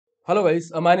Hello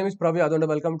guys, my name is Pravi Adon and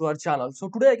welcome to our channel. So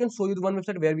today I can show you the one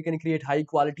website where we can create high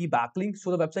quality backlinks.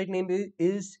 So the website name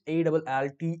is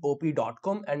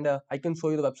alltop.com and I can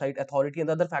show you the website authority and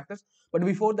the other factors. But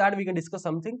before that we can discuss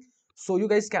something. So you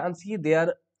guys can see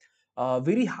there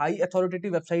very high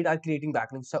authoritative website are creating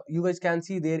backlinks. So you guys can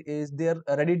see there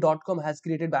reddit.com has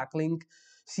created backlink,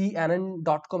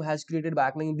 cnn.com has created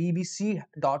backlink, bbc.co.uk.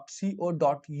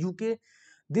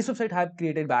 This website have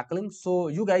created backlinks, so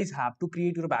you guys have to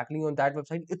create your backlink on that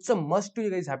website. It's a must to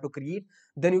you guys have to create.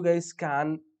 Then you guys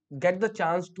can get the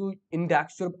chance to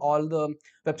index your all the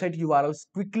website urls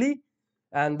quickly,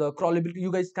 and the crawlability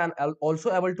you guys can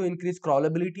also able to increase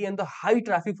crawlability and the high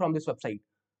traffic from this website.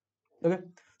 Okay,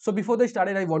 so before they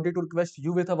started, I wanted to request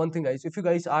you with a one thing, guys. If you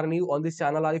guys are new on this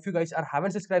channel, or if you guys are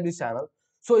haven't subscribed this channel,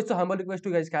 so it's a humble request.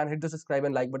 You guys can hit the subscribe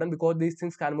and like button because these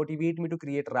things can motivate me to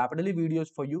create rapidly videos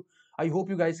for you. I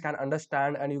hope you guys can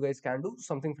understand and you guys can do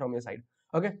something from your side.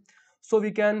 Okay, so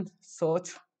we can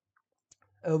search,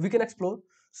 we can explore.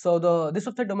 So this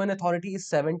website domain authority is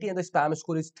 70 and the spam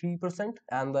score is 3%.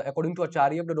 And according to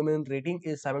Acharya, the domain rating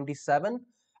is 77.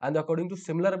 And according to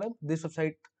SimilarWeb, this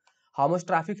website how much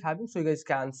traffic having. So you guys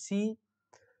can see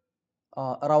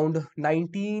around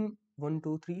 19, 1,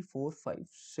 2, 3, 4, 5,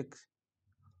 6,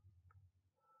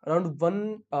 around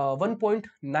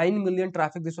 1.9 million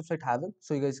traffic this website having.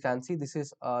 So you guys can see this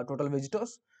is total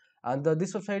visitors, and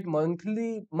this website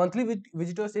monthly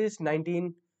visitors is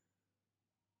 19.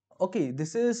 Okay,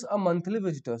 this is a monthly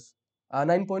visitors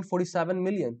 9.47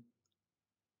 million.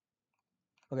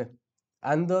 Okay,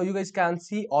 and you guys can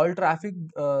see all traffic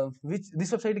which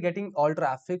this website getting all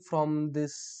traffic from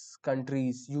this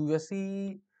countries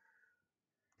USA,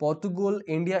 Portugal,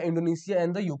 India, Indonesia,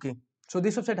 and the UK. So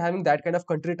this website having that kind of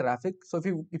country traffic. So if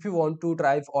you want to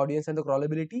drive audience and the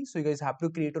crawlability, so you guys have to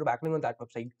create your backlink on that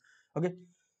website. Okay.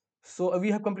 So we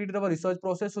have completed our research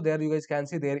process. So there you guys can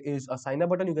see there is a sign up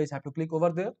button. You guys have to click over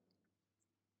there,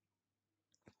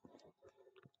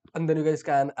 and then you guys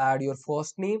can add your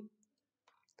first name,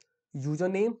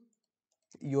 username,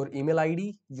 your email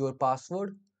ID, your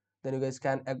password. Then you guys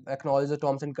can acknowledge the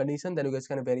terms and condition. Then you guys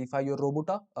can verify your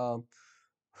robota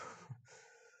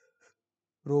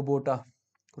robot.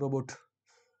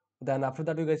 Then after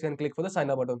that you guys can click for the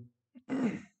sign up button.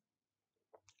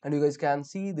 And you guys can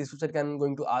see this website can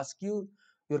going to ask you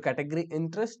your category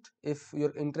interest. If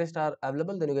your interests are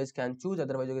available, then you guys can choose,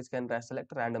 otherwise you guys can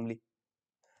select randomly.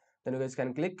 Then you guys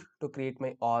can click to create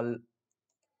my all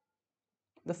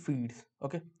the feeds.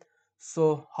 Okay,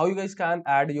 so how you guys can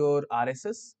add your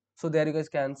RSS. So there you guys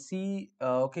can see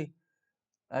okay,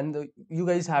 and you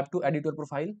guys have to edit your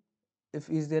profile. If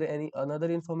is there any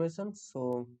another information,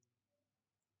 so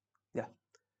yeah,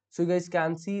 so you guys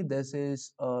can see this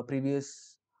is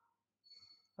previous.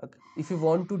 Okay. If you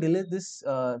want to delete this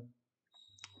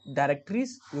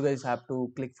directories, you guys have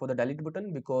to click for the delete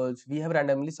button because we have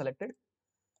randomly selected,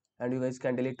 and you guys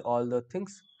can delete all the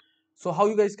things. So how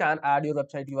you guys can add your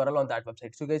website URL on that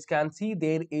website. So you guys can see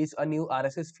there is a new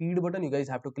RSS feed button. You guys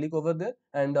have to click over there,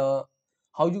 and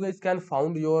how you guys can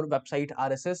found your website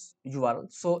RSS URL.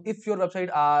 So if your website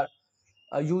are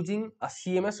using a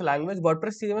CMS language,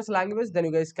 WordPress CMS language, then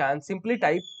you guys can simply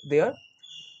type there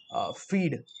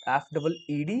feed,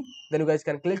 FEED. Then you guys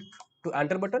can click to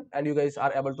enter button, and you guys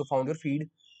are able to found your feed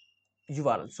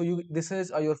URL. So this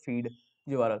is your feed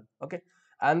URL. Okay,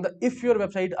 and if your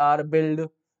website are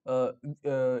built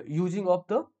using of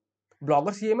the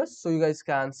Blogger CMS, so you guys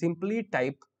can simply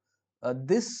type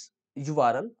this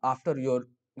URL after your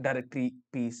directory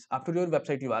piece, after your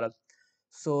website URL.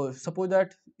 So suppose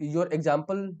that your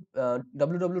example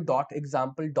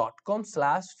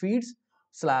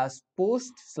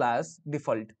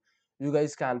www.example.com/feeds/post/default. You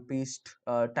guys can paste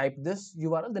type this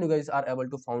URL, then you guys are able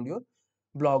to found your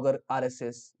Blogger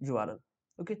RSS URL.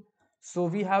 Okay, so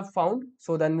we have found,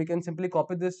 so then we can simply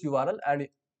copy this URL and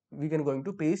we can going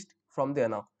to paste from there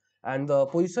now. And the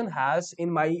position has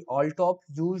in my all top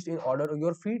used in order of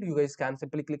your feed. You guys can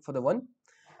simply click for the one,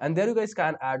 and there you guys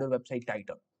can add your website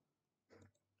title.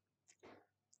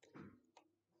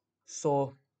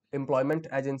 So employment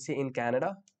agency in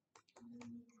Canada.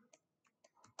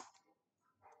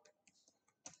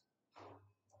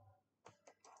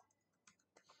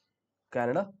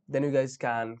 Then you guys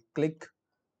can click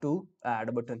to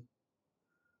add button.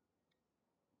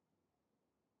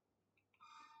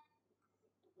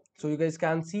 So you guys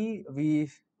can see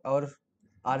our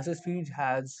RSS feed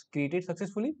has created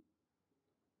successfully.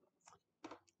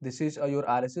 This is your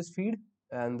RSS feed,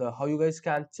 and how you guys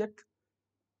can check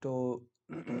to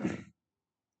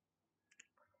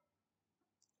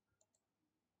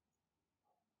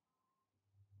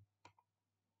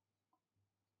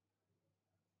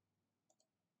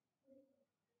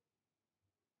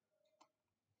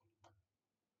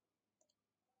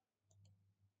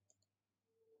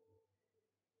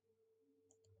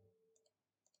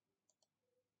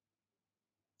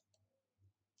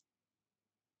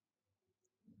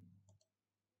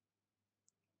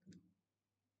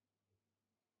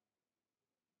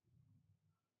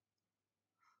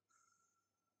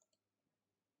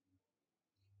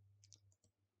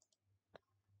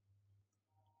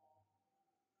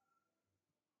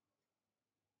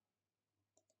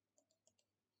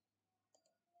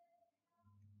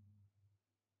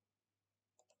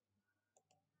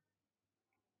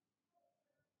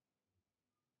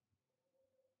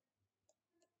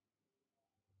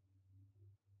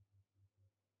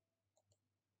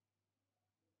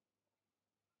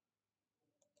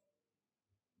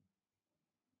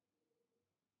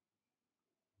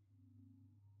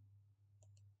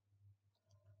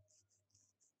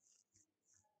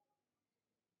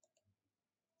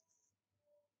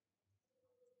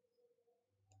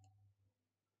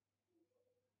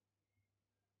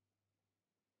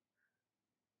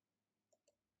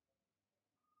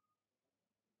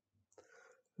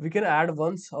We can add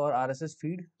once our RSS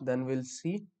feed, then we'll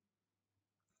see.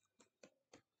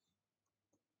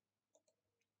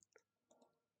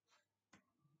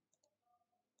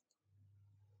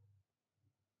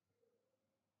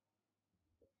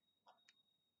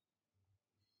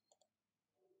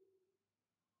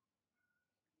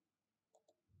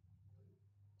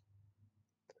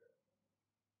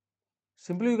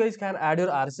 Simply you guys can add your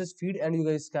RSS feed and you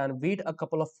guys can wait a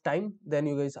couple of time, then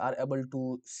you guys are able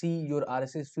to see your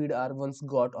RSS feed are once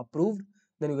got approved,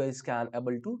 then you guys can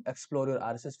able to explore your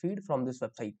RSS feed from this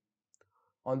website.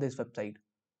 On this website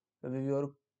with your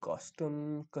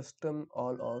custom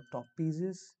all our top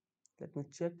pieces. Let me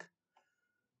check.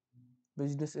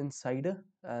 Business Insider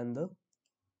and the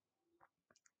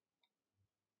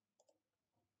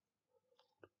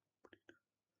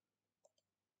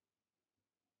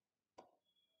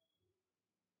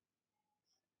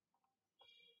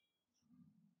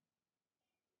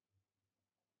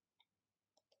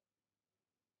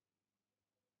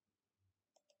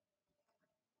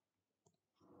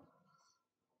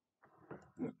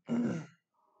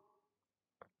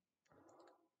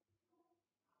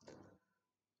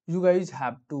you guys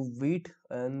have to wait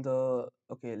and the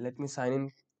okay, let me sign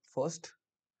in first.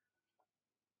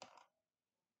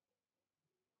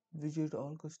 Visit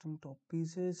all custom top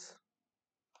pieces.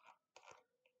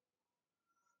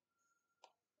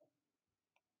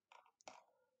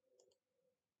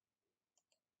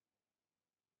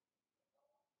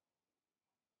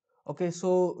 Okay,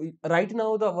 so right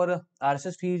now the our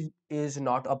RSS feed is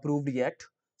not approved yet.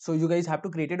 So you guys have to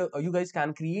create it. You guys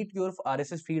can create your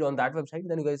RSS feed on that website.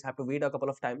 Then you guys have to wait a couple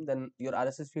of time. Then your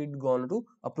RSS feed gone to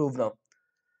approve now.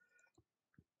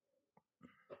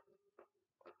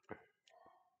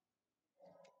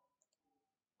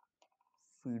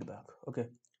 Feedback. Okay.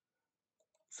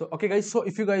 So okay guys, so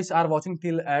if you guys are watching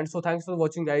till end, so thanks for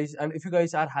watching guys. And if you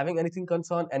guys are having anything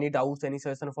concern, any doubts, any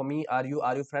suggestion for me, are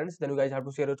you friends, then you guys have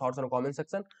to share your thoughts in the comment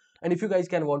section. And if you guys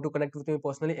can want to connect with me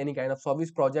personally, any kind of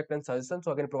service, project and suggestion,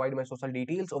 so I can provide my social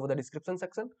details over the description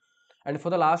section. And for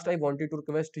the last, I wanted to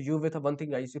request you with one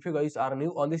thing guys. If you guys are new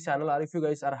on this channel or if you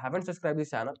guys are haven't subscribed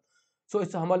this channel, so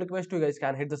it's a humble request, you guys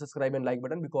can hit the subscribe and like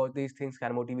button because these things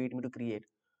can motivate me to create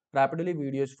rapidly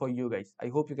videos for you guys. I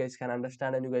hope you guys can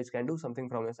understand and you guys can do something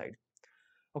from your side.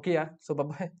 Okay, yeah. So bye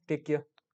bye. Take care.